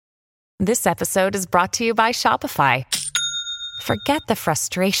This episode is brought to you by Shopify. Forget the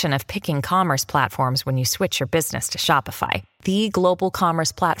frustration of picking commerce platforms when you switch your business to Shopify, the global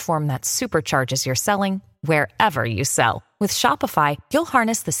commerce platform that supercharges your selling wherever you sell. With Shopify, you'll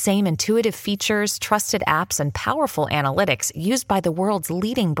harness the same intuitive features, trusted apps, and powerful analytics used by the world's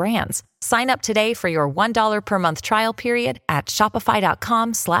leading brands. Sign up today for your $1 per month trial period at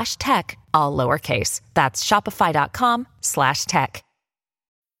shopify.com/tech, all lowercase. That's shopify.com/tech.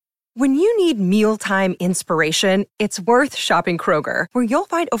 When you need mealtime inspiration, it's worth shopping Kroger, where you'll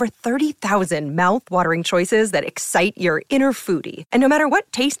find over 30,000 mouth-watering choices that excite your inner foodie. And no matter what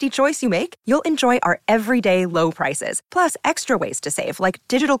tasty choice you make, you'll enjoy our everyday low prices, plus extra ways to save, like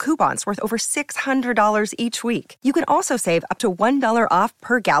digital coupons worth over $600 each week. You can also save up to $1 off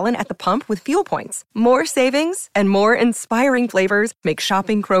per gallon at the pump with fuel points. More savings and more inspiring flavors make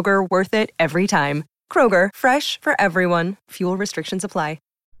shopping Kroger worth it every time. Kroger, fresh for everyone. Fuel restrictions apply.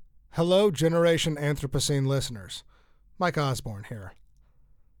 Hello, Generation Anthropocene listeners. Mike Osborne here.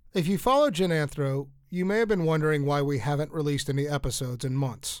 If you follow Gen Anthro, you may have been wondering why we haven't released any episodes in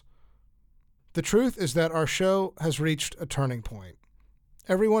months. The truth is that our show has reached a turning point.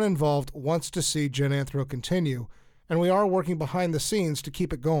 Everyone involved wants to see Gen Anthro continue, and we are working behind the scenes to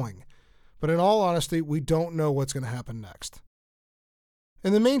keep it going. But in all honesty, we don't know what's going to happen next.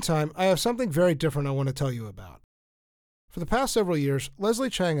 In the meantime, I have something very different I want to tell you about. For the past several years, Leslie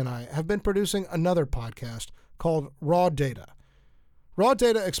Chang and I have been producing another podcast called Raw Data. Raw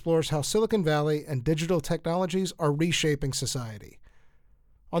Data explores how Silicon Valley and digital technologies are reshaping society.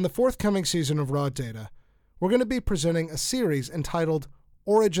 On the forthcoming season of Raw Data, we're going to be presenting a series entitled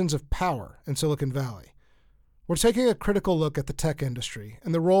Origins of Power in Silicon Valley. We're taking a critical look at the tech industry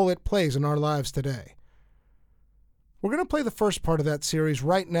and the role it plays in our lives today. We're going to play the first part of that series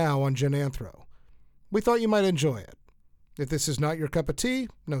right now on Gen Anthro. We thought you might enjoy it. If this is not your cup of tea,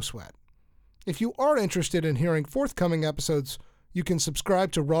 no sweat. If you are interested in hearing forthcoming episodes, you can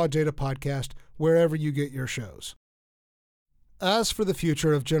subscribe to Raw Data Podcast wherever you get your shows. As for the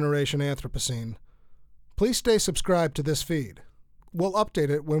future of Generation Anthropocene, please stay subscribed to this feed. We'll update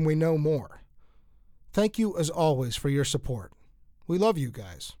it when we know more. Thank you as always for your support. We love you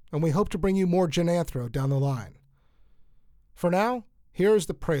guys, and we hope to bring you more Gen Anthro down the line. For now, here is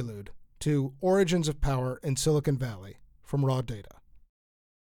the prelude to Origins of Power in Silicon Valley from Raw Data.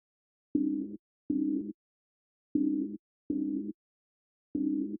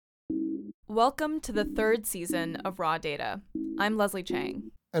 Welcome to the third season of Raw Data. I'm Leslie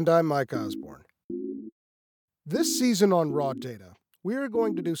Chang. And I'm Mike Osborne. This season on Raw Data, we are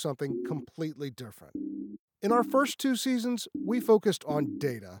going to do something completely different. In our first two seasons, we focused on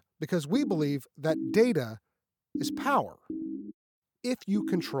data because we believe that data is power. If you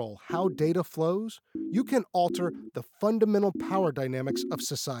control how data flows, you can alter the fundamental power dynamics of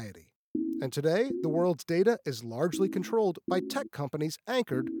society. And today, the world's data is largely controlled by tech companies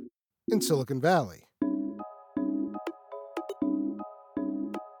anchored in Silicon Valley.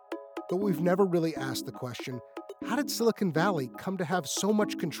 But we've never really asked the question, how did Silicon Valley come to have so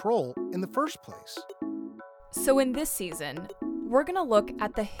much control in the first place? So in this season, we're going to look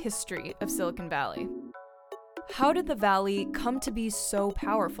at the history of Silicon Valley. How did the Valley come to be so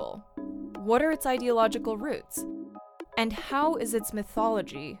powerful? What are its ideological roots? And how is its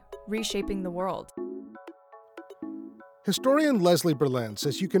mythology reshaping the world? Historian Leslie Berlin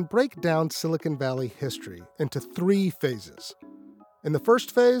says you can break down Silicon Valley history into three phases. In the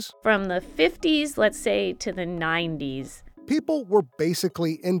first phase, from the 50s, let's say, to the 90s, people were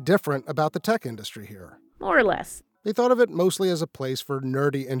basically indifferent about the tech industry here. More or less. They thought of it mostly as a place for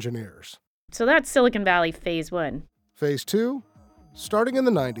nerdy engineers. So that's Silicon Valley Phase 1. Phase 2, starting in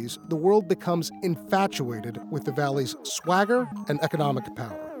the 90s, the world becomes infatuated with the Valley's swagger and economic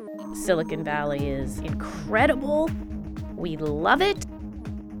power. Silicon Valley is incredible. We love it.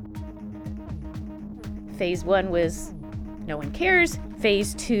 Phase 1 was no one cares.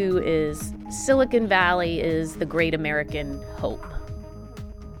 Phase 2 is Silicon Valley is the great American hope.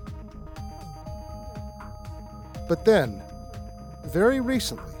 But then, very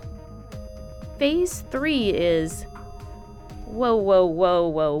recently, Phase 3 is, whoa, whoa, whoa,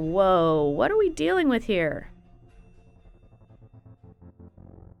 whoa, whoa, what are we dealing with here?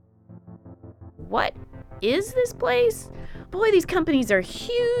 What is this place? Boy, these companies are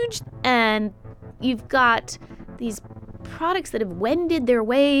huge, and you've got these products that have wended their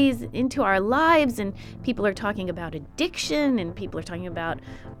ways into our lives, and people are talking about addiction, and people are talking about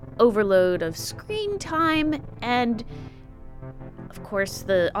overload of screen time, and of course,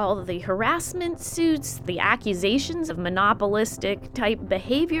 all of the harassment suits, the accusations of monopolistic type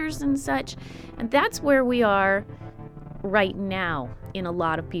behaviors and such. And that's where we are right now in a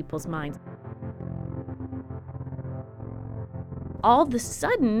lot of people's minds. All of a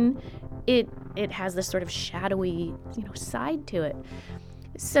sudden, it has this sort of shadowy, side to it.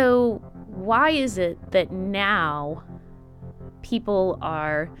 So why is it that now people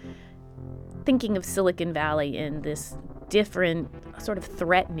are thinking of Silicon Valley in this different, sort of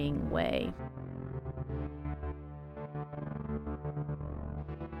threatening way?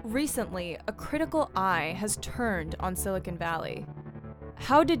 Recently, a critical eye has turned on Silicon Valley.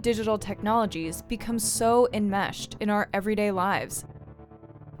 How did digital technologies become so enmeshed in our everyday lives?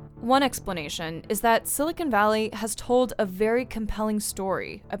 One explanation is that Silicon Valley has told a very compelling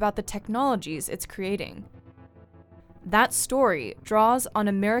story about the technologies it's creating. That story draws on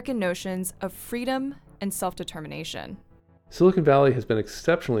American notions of freedom and self-determination. Silicon Valley has been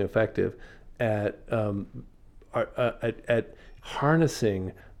exceptionally effective at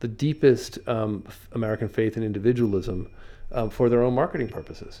harnessing the deepest American faith in individualism for their own marketing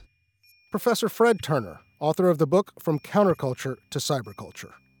purposes. Professor Fred Turner, author of the book From Counterculture to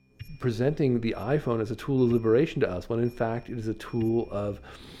Cyberculture. Presenting the iPhone as a tool of liberation to us, when in fact it is a tool of,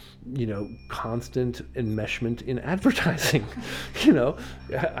 constant enmeshment in advertising.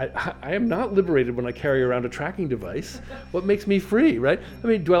 I am not liberated when I carry around a tracking device. What makes me free, right? I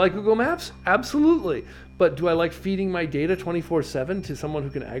mean, do I like Google Maps? Absolutely. But do I like feeding my data 24/7 to someone who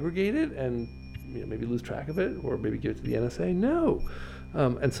can aggregate it and maybe lose track of it, or maybe give it to the NSA? No.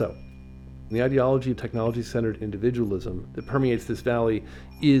 And so the ideology of technology-centered individualism that permeates this valley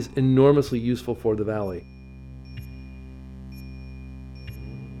is enormously useful for the valley.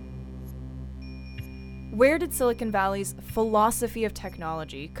 Where did Silicon Valley's philosophy of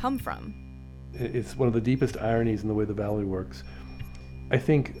technology come from? It's one of the deepest ironies in the way the valley works. I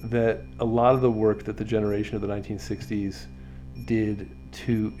think that a lot of the work that the generation of the 1960s did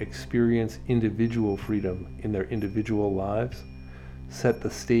to experience individual freedom in their individual lives set the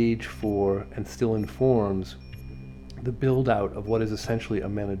stage for, and still informs, the build-out of what is essentially a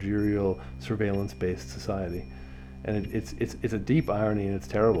managerial, surveillance-based society. And it's a deep irony, and it's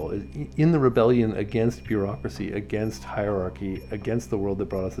terrible. In the rebellion against bureaucracy, against hierarchy, against the world that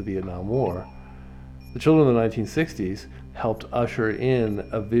brought us the Vietnam War, the children of the 1960s helped usher in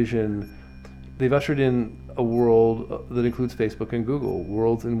a vision. They've ushered in a world that includes Facebook and Google,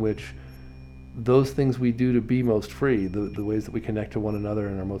 worlds in which those things we do to be most free, the ways that we connect to one another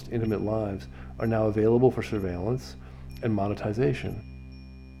in our most intimate lives, are now available for surveillance and monetization.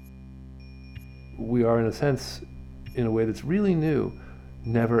 We are, in a sense, in a way that's really new,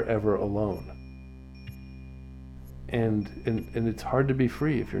 never ever alone. And it's hard to be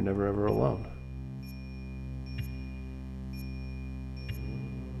free if you're never ever alone.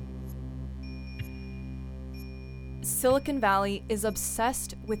 Silicon Valley is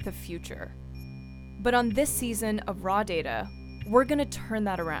obsessed with the future. But on this season of Raw Data, we're going to turn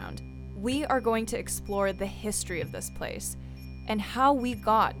that around. We are going to explore the history of this place and how we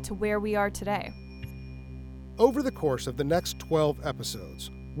got to where we are today. Over the course of the next 12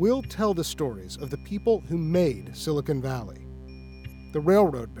 episodes, we'll tell the stories of the people who made Silicon Valley. The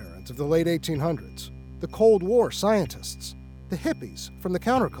railroad barons of the late 1800s, the Cold War scientists, the hippies from the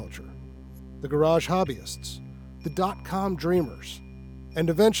counterculture, the garage hobbyists, the dot-com dreamers, and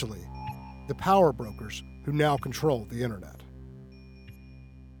eventually, the power brokers who now control the internet.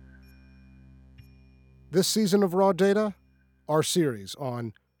 This season of Raw Data, our series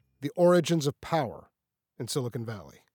on the origins of power in Silicon Valley.